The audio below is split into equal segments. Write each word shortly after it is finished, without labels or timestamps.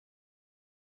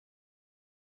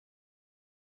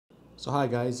So hi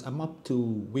guys, I'm up to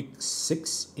week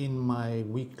 6 in my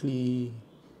weekly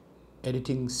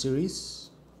editing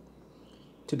series.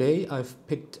 Today I've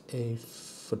picked a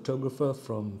photographer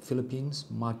from Philippines,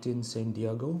 Martin San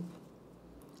Diego.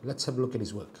 Let's have a look at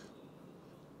his work.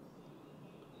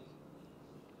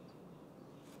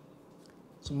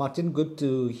 So Martin, good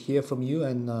to hear from you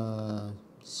and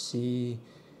see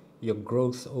your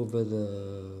growth over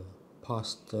the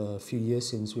past few years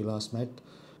since we last met.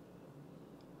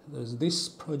 This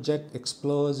project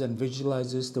explores and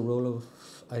visualizes the role of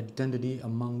identity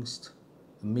amidst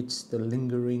the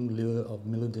lingering lure of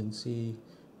militancy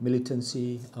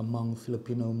among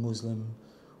Filipino Muslim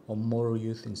or Moro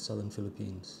youth in southern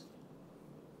Philippines.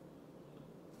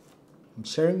 I'm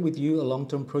sharing with you a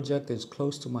long-term project that is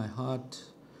close to my heart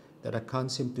that I can't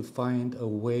seem to find a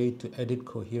way to edit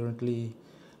coherently.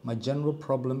 My general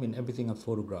problem in everything I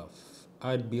photograph.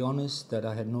 I'd be honest that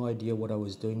I had no idea what I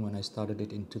was doing when I started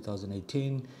it in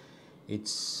 2018.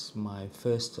 It's my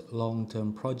first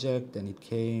long-term project and it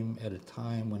came at a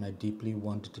time when I deeply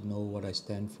wanted to know what I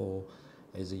stand for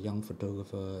as a young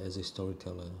photographer, as a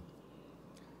storyteller.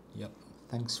 Yep,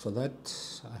 thanks for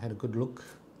that. I had a good look.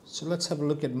 So let's have a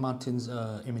look at Martin's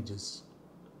images.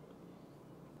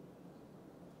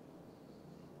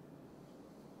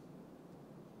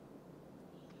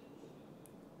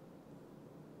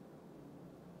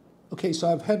 Okay,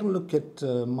 so I've had a look at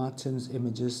Martin's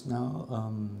images now.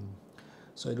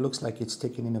 So it looks like it's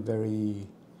taken in a very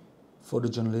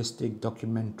photojournalistic,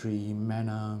 documentary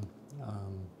manner,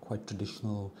 quite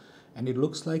traditional. And it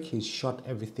looks like he's shot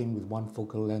everything with one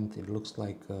focal length. It looks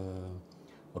like,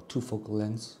 or two focal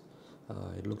lengths.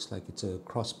 It looks like it's a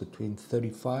cross between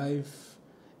 35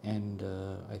 and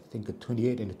I think a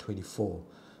 28 and a 24.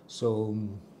 So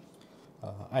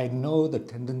I know the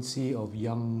tendency of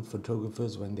young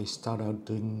photographers when they start out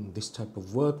doing this type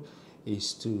of work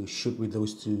is to shoot with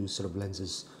those two sort of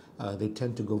lenses. They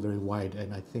tend to go very wide,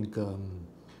 and I think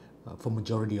for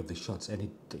majority of the shots,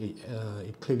 and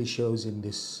it clearly shows in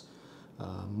this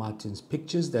Martin's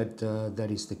pictures that that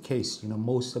is the case. You know,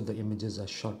 most of the images are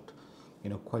shot,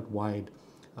 you know, quite wide,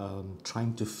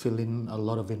 trying to fill in a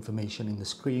lot of information in the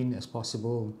screen as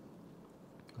possible.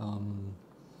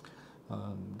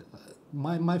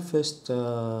 My first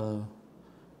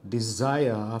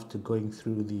desire after going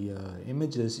through the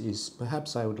images is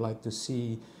perhaps I would like to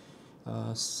see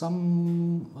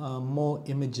some more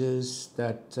images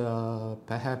that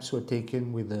perhaps were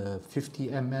taken with a 50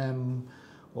 mm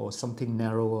or something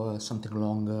narrower, something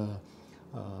longer,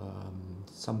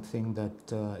 something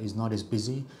that is not as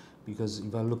busy. Because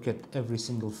if I look at every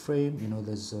single frame, you know,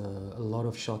 there's a lot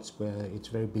of shots where it's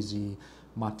very busy.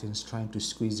 Martin's trying to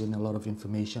squeeze in a lot of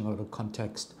information, a lot of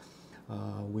context,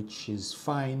 which is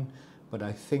fine. But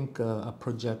I think a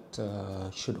project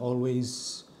should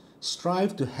always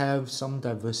strive to have some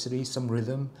diversity, some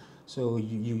rhythm. So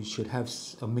you should have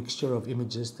a mixture of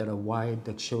images that are wide,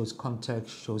 that shows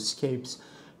context, shows scapes.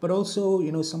 But also,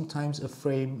 you know, sometimes a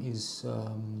frame is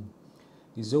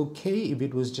okay if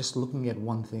it was just looking at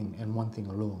one thing and one thing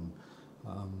alone.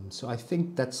 So I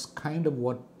think that's kind of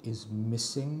what is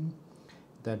missing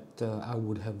that I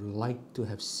would have liked to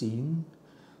have seen.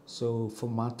 So for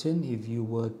Martin, if you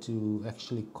were to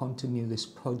actually continue this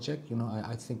project, you know,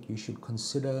 I think you should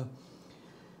consider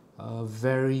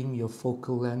varying your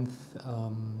focal length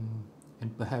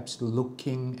and perhaps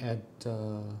looking at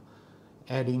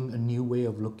adding a new way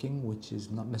of looking, which is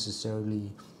not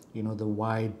necessarily, you know, the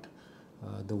wide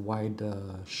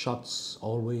shots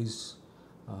always,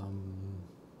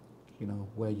 you know,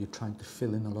 where you're trying to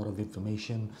fill in a lot of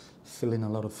information, fill in a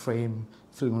lot of frame,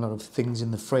 fill in a lot of things in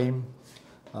the frame.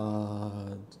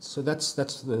 So that's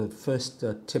the first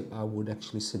tip I would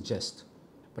actually suggest.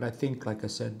 But I think, like I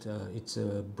said, it's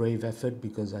a brave effort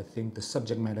because I think the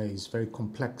subject matter is very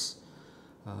complex.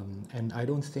 And I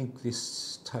don't think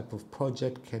this type of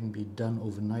project can be done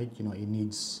overnight. You know, it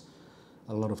needs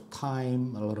a lot of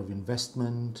time, a lot of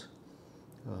investment,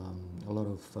 a lot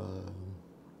of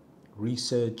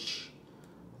research,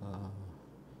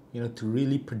 you know, to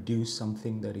really produce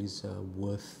something that is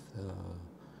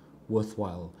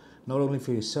worthwhile, not only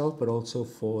for yourself but also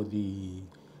for the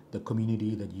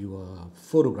community that you are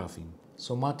photographing.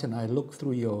 So Martin, I looked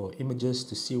through your images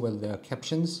to see whether there are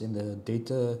captions in the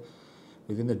data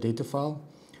within the data file.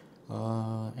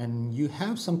 And you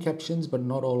have some captions, but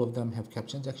not all of them have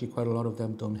captions. Actually, quite a lot of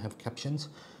them don't have captions.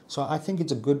 So I think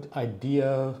it's a good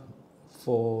idea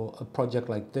for a project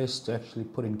like this to actually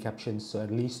put in captions, so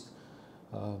at least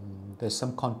there's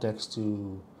some context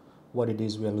to what it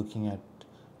is we are looking at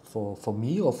for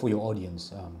me or for your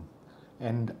audience.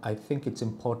 And I think it's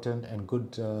important and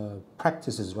good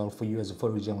practice as well for you as a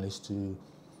photojournalist to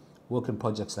work in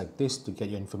projects like this to get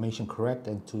your information correct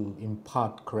and to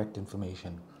impart correct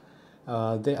information.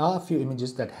 There are a few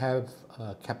images that have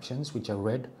captions which are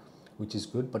read, which is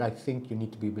good, but I think you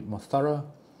need to be a bit more thorough,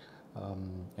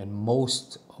 and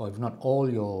most, or if not all,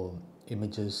 your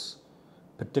images,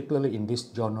 particularly in this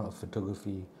genre of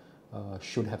photography,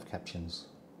 should have captions.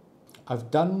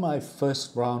 I've done my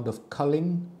first round of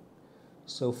culling.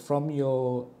 So from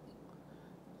your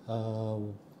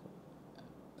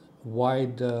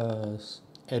wide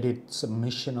edit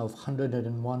submission of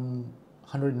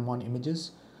 101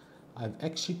 images, I've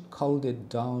actually culled it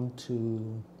down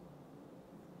to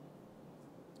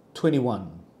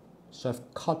 21. So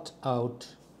I've cut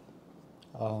out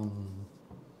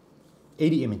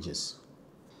 80 images.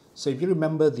 So if you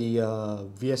remember the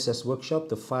VSS workshop,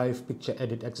 the 5 picture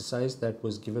edit exercise that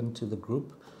was given to the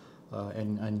group,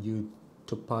 and you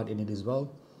took part in it as well,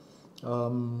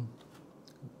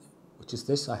 which is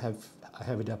this. I have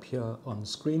it up here on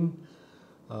screen.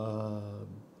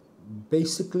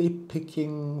 Basically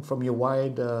picking from your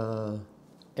wide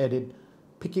edit,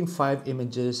 picking 5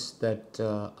 images that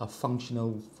are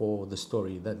functional for the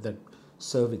story, that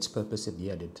serve its purpose in the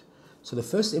edit. So the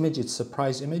first image is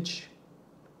surprise image.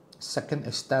 Second,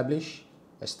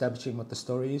 establishing what the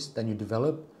story is. Then you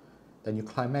develop, then you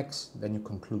climax, then you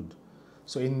conclude.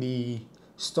 So in the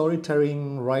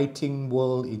storytelling writing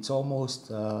world, it's almost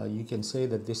you can say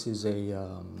that this is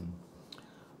a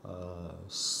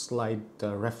slight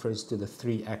reference to the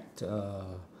 3-act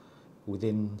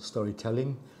within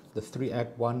storytelling. The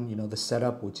 3-act one, the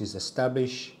setup, which is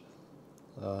establish,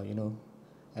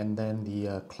 and then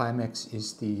the climax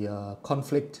is the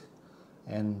conflict,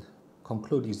 and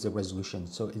conclude is the resolution.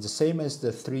 So it's the same as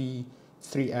the three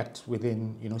acts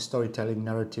within storytelling,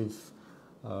 narrative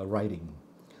writing.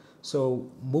 So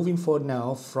moving forward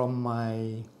now from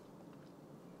my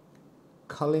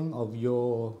culling of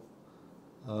your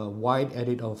wide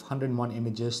edit of 101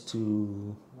 images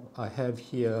to I have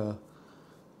here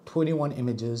 21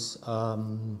 images.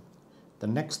 The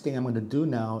next thing I'm going to do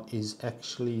now is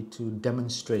actually to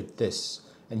demonstrate this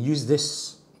and use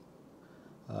this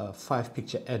 5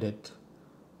 picture edit,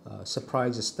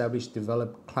 surprise, establish,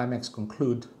 develop, climax,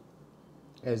 conclude,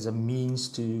 as a means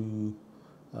to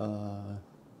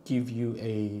give you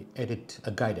a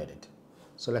guide edit.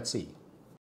 So let's see.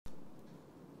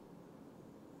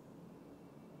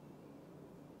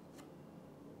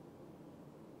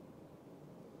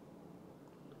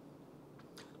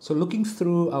 So looking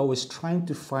through, I was trying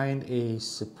to find a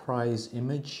surprise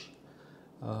image.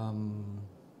 I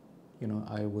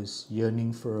was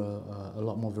yearning for a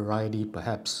lot more variety,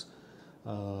 perhaps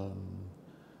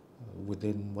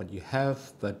within what you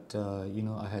have, but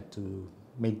I had to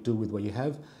make do with what you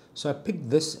have. So I picked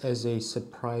this as a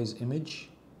surprise image,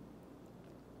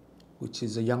 which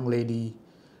is a young lady.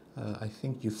 I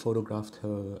think you photographed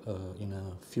her in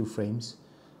a few frames,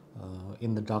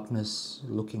 in the darkness,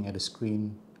 looking at a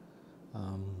screen.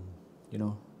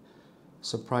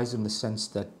 Surprise in the sense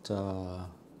that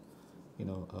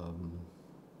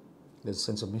there's a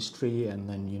sense of mystery, and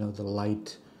then the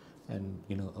light, and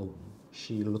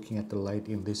she looking at the light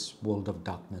in this world of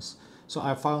darkness. So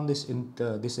I found this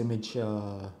this image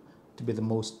to be the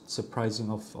most surprising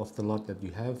of the lot that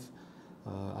you have.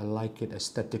 I like it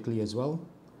aesthetically as well.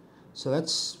 So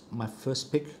that's my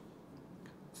first pick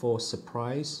for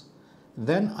surprise.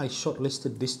 Then I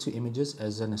shortlisted these 2 images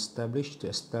as an to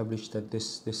establish that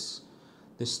this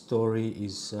story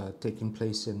is taking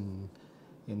place in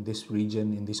this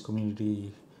region, in this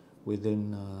community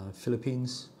within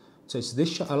Philippines. So it's this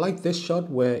shot. I like this shot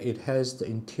where it has the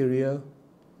interior,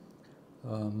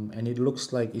 and it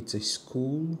looks like it's a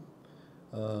school.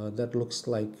 That looks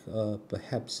like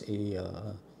perhaps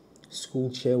a school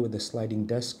chair with a sliding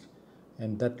desk,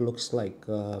 and that looks like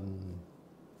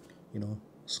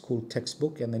school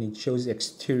textbook, and then it shows the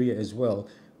exterior as well,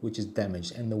 which is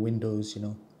damaged, and the windows.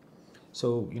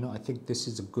 So I think this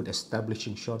is a good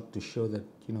establishing shot to show that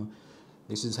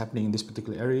this is happening in this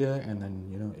particular area, and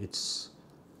then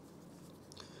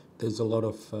there's a lot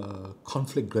of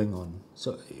conflict going on.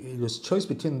 So it was choice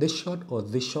between this shot or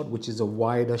this shot, which is a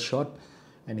wider shot,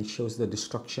 and it shows the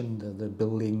destruction, the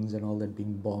buildings and all that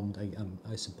being bombed,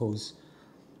 I suppose,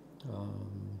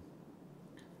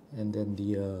 and then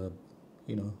the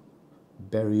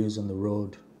barriers on the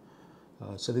road.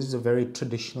 So this is a very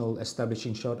traditional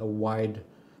establishing shot, a wide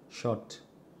shot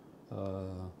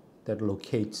that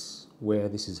locates where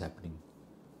this is happening.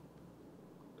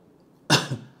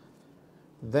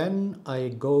 Then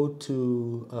I go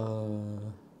to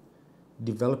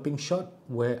developing shot,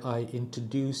 where I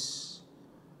introduce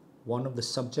one of the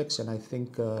subjects, and I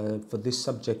think for this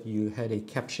subject you had a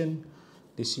caption.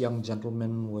 This young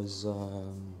gentleman was,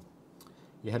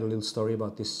 you had a little story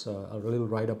about this, a little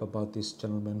write-up about this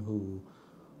gentleman who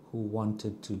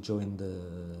wanted to join the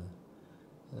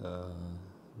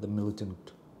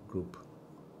militant group.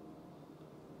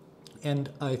 And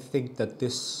I think that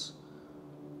this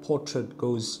portrait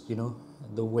goes, you know,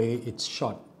 the way it's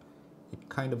shot, it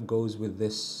kind of goes with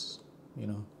this, you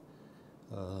know,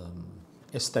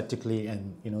 aesthetically,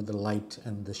 and you know, the light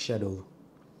and the shadow.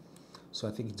 So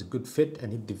I think it's a good fit,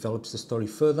 and it develops the story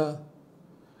further.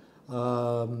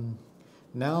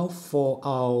 Now for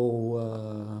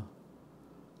our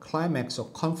climax or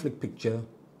conflict picture,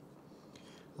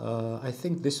 I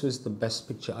think this was the best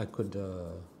picture I could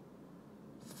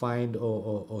find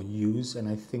or use, and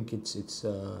I think it's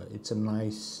a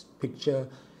nice picture.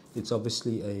 It's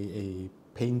obviously a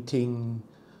painting,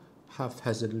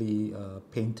 haphazardly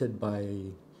painted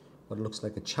by what looks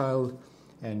like a child,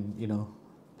 and you know,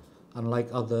 unlike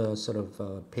other sort of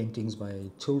paintings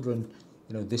by children,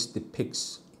 you know, this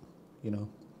depicts, you know,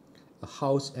 a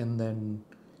house and then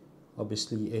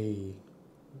obviously a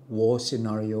war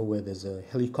scenario where there's a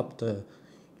helicopter,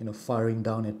 you know, firing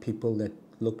down at people that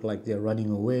look like they're running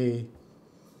away,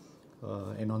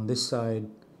 and on this side,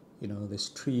 you know, there's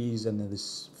trees, and then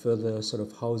there's further sort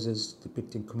of houses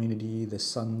depicting community. The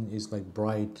sun is like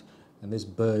bright, and there's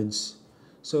birds.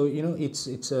 So you know, this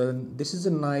is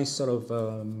a nice sort of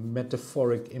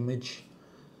metaphoric image.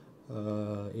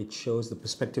 It shows the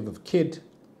perspective of a kid,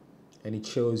 and it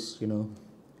shows, you know,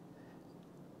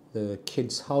 the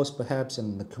kid's house perhaps,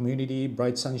 and the community,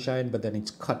 bright sunshine, but then it's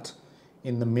cut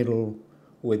in the middle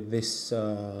with this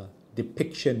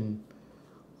depiction,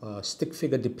 stick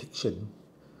figure depiction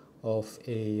of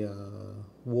a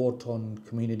war-torn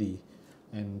community,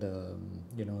 and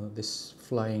you know, this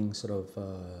flying sort of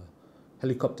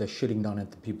helicopter shooting down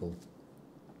at the people.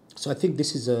 So I think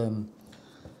this is a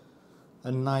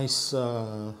nice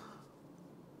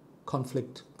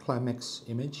conflict climax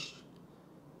image.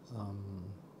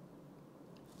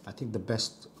 I think the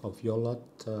best of your lot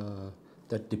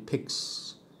that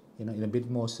depicts, you know, in a bit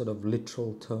more sort of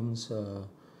literal terms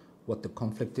what the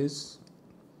conflict is.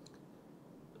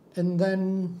 And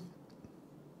then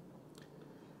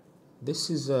this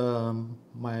is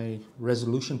my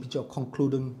resolution picture, or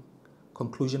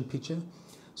conclusion picture.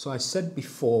 So I said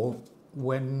before,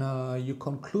 when you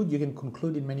conclude, you can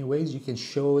conclude in many ways. You can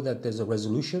show that there's a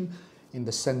resolution in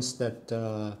the sense that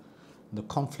the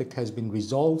conflict has been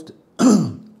resolved,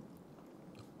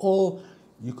 or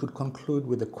you could conclude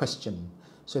with a question.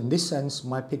 So in this sense,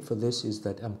 my pick for this is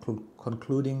that I'm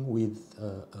concluding with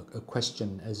a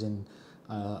question, as in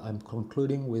I'm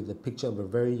concluding with a picture of a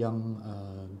very young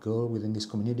girl within this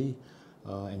community,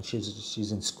 and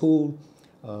she's in school,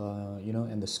 you know,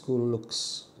 and the school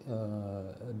looks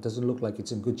doesn't look like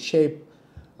it's in good shape.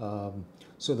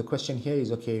 So the question here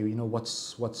is, okay, you know,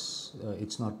 what's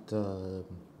it's not, the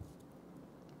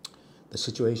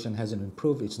situation hasn't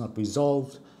improved, it's not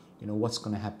resolved, you know, what's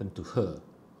going to happen to her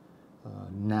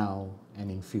now and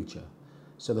in future.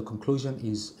 So the conclusion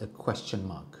is a question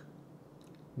mark,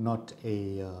 not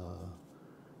a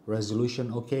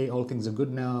resolution. Okay, all things are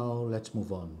good now, let's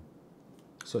move on.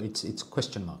 So it's a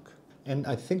question mark. And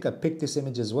I think I picked this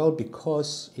image as well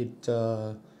because it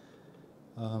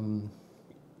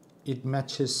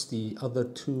matches the other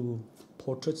two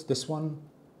portraits, this one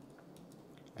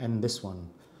and this one.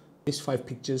 These 5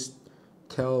 pictures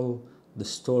tell the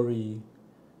story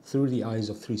through the eyes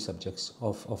of 3 subjects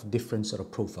of different sort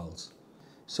of profiles.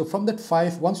 So from that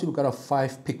 5, once we've got a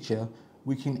 5 picture,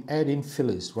 we can add in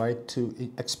fillers, right,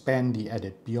 to expand the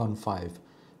edit beyond 5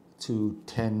 to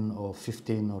 10 or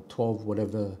 15 or 12,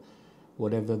 whatever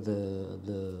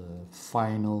the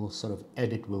final sort of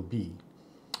edit will be.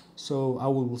 So I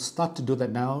will start to do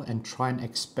that now and try and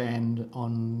expand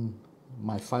on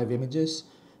my 5 images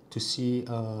to see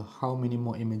how many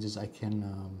more images I can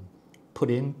put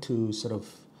in to sort of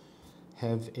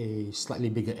have a slightly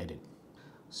bigger edit.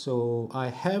 So I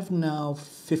have now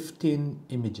 15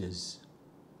 images.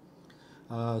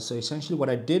 So essentially what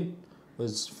I did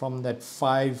was, from that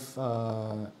 5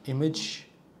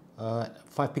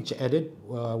 picture edit,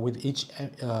 with each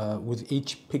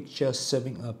picture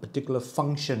serving a particular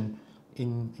function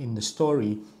in the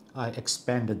story, I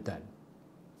expanded that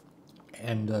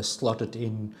and slotted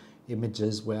in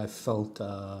images where I felt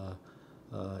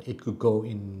it could go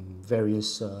in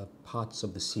various parts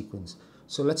of the sequence.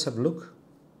 So let's have a look.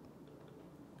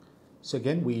 So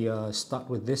again, we start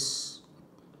with this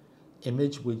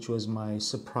image, which was my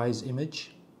surprise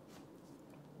image.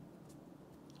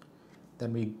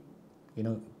 Then we, you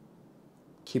know,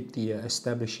 keep the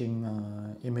establishing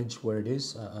image where it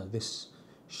is, this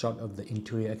shot of the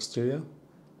interior exterior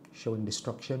showing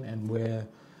destruction, and where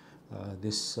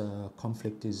this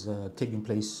conflict is taking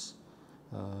place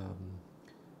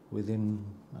within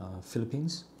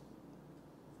Philippines.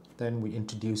 Then we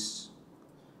introduce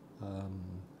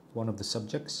one of the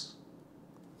subjects,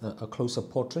 a close-up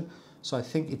portrait. So I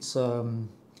think it's a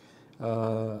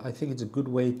good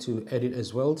way to edit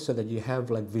as well, so that you have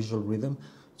like visual rhythm.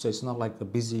 So it's not like a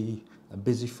busy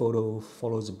photo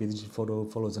follows a busy photo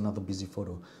follows another busy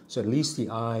photo. So at least the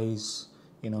eyes,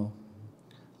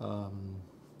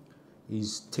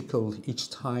 is tickled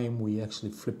each time we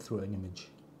actually flip through an image.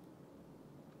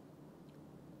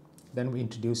 Then we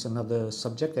introduce another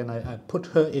subject, and I put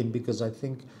her in because I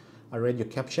think I read your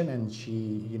caption, and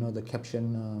she, the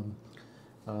caption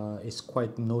is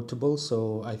quite notable,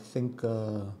 so I think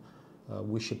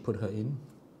we should put her in.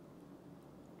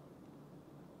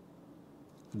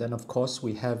 Then of course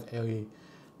we have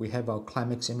our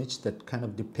climax image that kind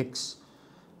of depicts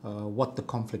what the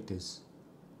conflict is.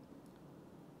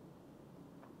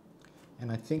 And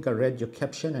I think I read your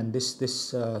caption, and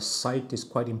this site is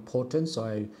quite important,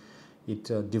 so it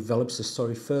develops the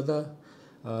story further.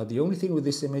 The only thing with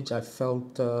this image, I feel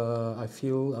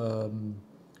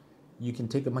you can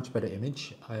take a much better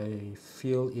image. I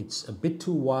feel it's a bit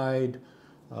too wide.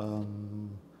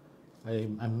 I'm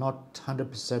not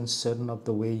 100% certain of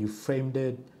the way you framed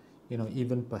it.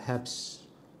 Even perhaps,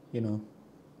 I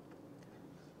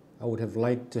would have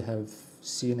liked to have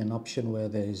seen an option where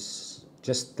there's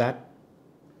just that.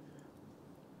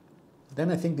 Then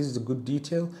I think this is a good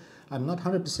detail. I'm not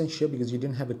 100% sure because you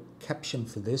didn't have a caption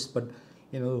for this, but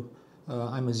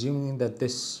I'm assuming that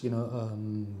this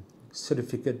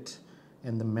certificate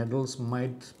and the medals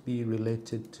might be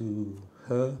related to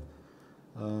her,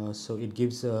 so it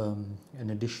gives an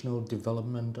additional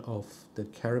development of the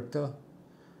character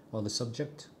or the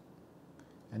subject,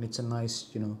 and it's a nice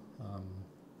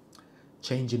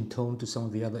change in tone to some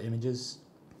of the other images.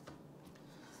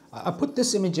 I put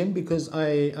this image in because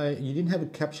you didn't have a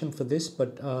caption for this,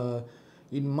 but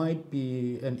it might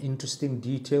be an interesting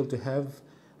detail to have.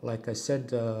 Like I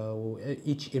said,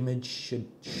 each image should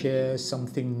share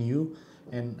something new,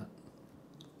 and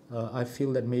I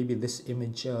feel that maybe this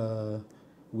image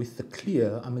with the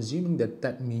clear, I'm assuming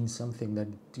that means something, that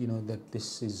that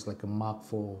this is like a mark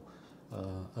for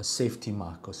a safety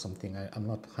mark or something. I'm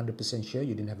not 100% sure.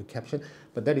 You didn't have a caption,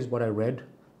 but that is what I read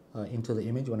into the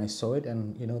image when I saw it,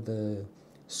 and the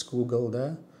schoolgirl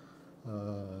there.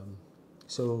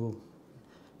 So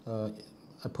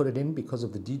I put it in because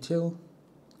of the detail.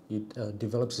 It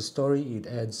develops a story. It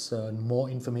adds more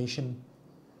information.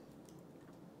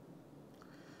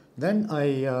 Then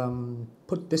I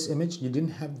put this image. You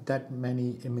didn't have that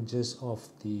many images of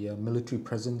the military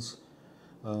presence,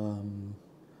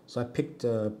 so I picked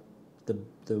the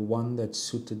one that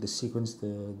suited the sequence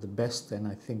the best, and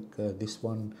I think this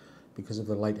one, because of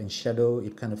the light and shadow,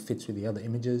 it kind of fits with the other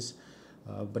images.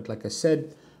 But like I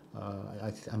said,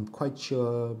 I'm quite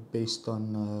sure, based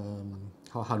on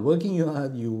how hardworking you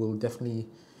are, you will definitely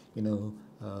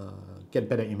get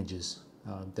better images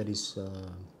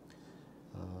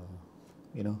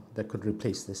that could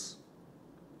replace this.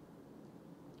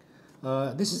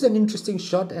 This is an interesting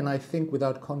shot, and I think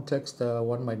without context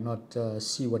one might not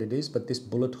see what it is, but this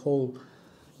bullet hole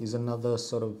is another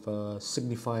sort of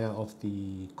signifier of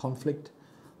the conflict.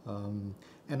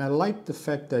 And I like the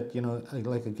fact that,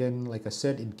 like I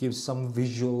said, it gives some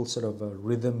visual sort of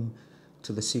rhythm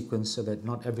to the sequence, so that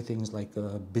not everything's like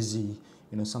busy.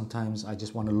 Sometimes I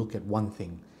just want to look at one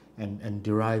thing and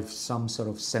derive some sort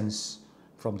of sense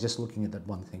from just looking at that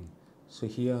one thing. So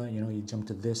here, you jump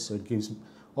to this, so it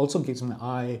also gives my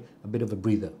eye a bit of a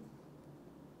breather.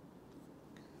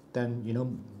 Then,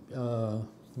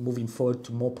 moving forward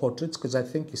to more portraits, because I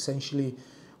think essentially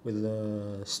with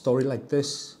a story like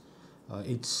this,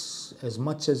 it's, as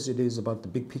much as it is about the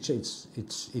big picture,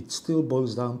 it still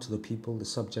boils down to the people, the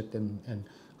subject, and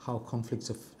how conflicts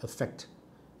affect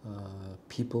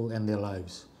people and their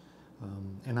lives.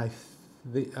 And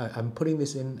I'm putting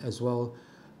this in as well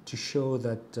to show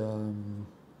that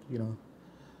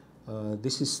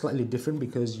this is slightly different,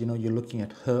 because you're looking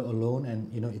at her alone,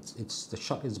 and it's the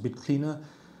shot is a bit cleaner,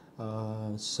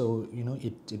 so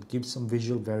it gives some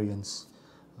visual variance.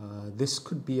 This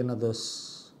could be another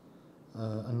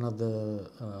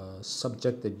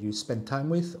subject that you spend time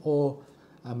with, or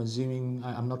I'm assuming,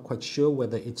 I'm not quite sure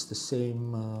whether it's the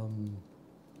same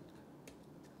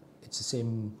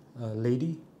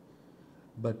lady,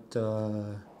 but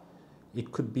it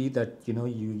could be that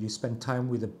you spend time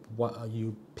with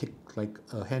you pick like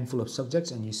a handful of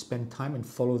subjects, and you spend time and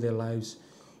follow their lives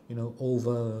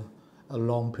over a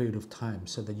long period of time,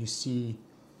 so that you see,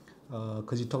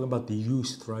 because you're talking about the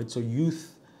youth, right? So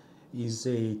youth is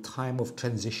a time of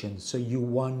transition. So you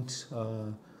want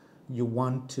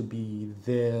to be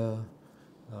there,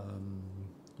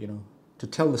 to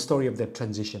tell the story of that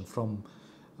transition from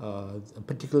a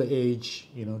particular age,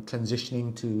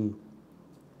 transitioning to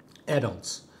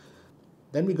adults.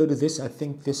 Then we go to this. I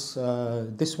think this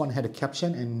one had a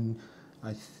caption, and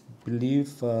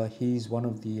believe he's one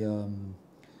of the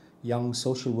young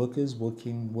social workers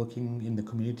working in the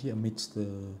community amidst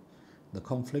the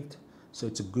conflict. So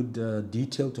it's a good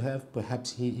detail to have.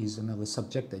 Perhaps he is another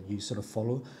subject that you sort of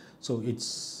follow. So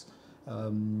it's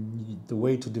the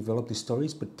way to develop the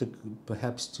stories, but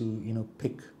perhaps to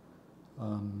pick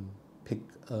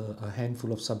a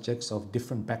handful of subjects of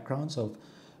different backgrounds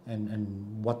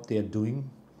and what they are doing,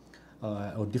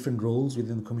 or different roles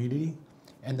within the community,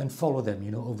 and then follow them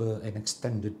over an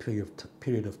extended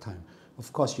period of time.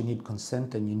 Of course, you need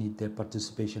consent and you need their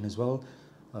participation as well,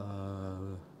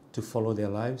 to follow their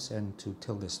lives and to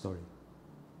tell their story.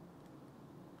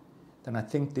 Then I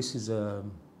think this is a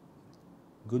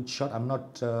good shot.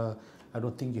 I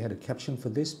don't think you had a caption for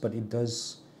this, but it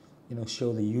does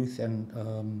show the youth, and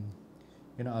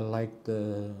I like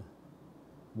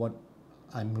what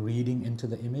I'm reading into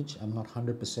the image. I'm not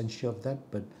 100% sure of that,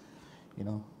 but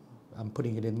I'm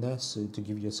putting it in there so to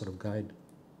give you a sort of guide.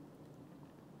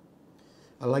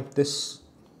 I like this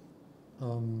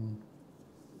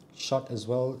shot as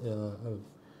well, of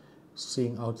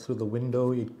seeing out through the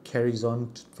window. It carries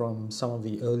on from some of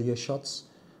the earlier shots,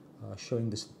 showing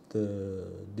the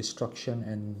destruction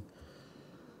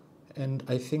and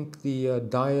I think the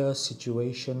dire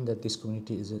situation that this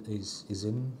community is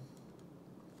in.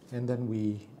 And then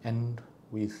we end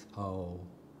with our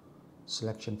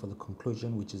selection for the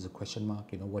conclusion, which is a question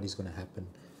mark, what is going to happen.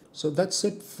 So that's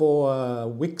it for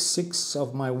week 6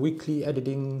 of my weekly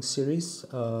editing series.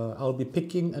 I'll be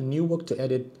picking a new work to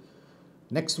edit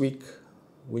next week,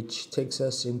 which takes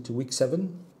us into week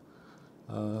 7.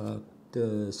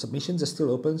 The submissions are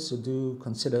still open, so do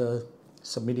consider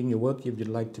submitting your work if you'd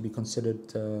like to be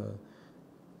considered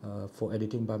for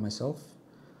editing by myself.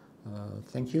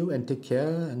 Thank you and take care,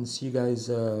 and see you guys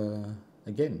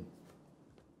again.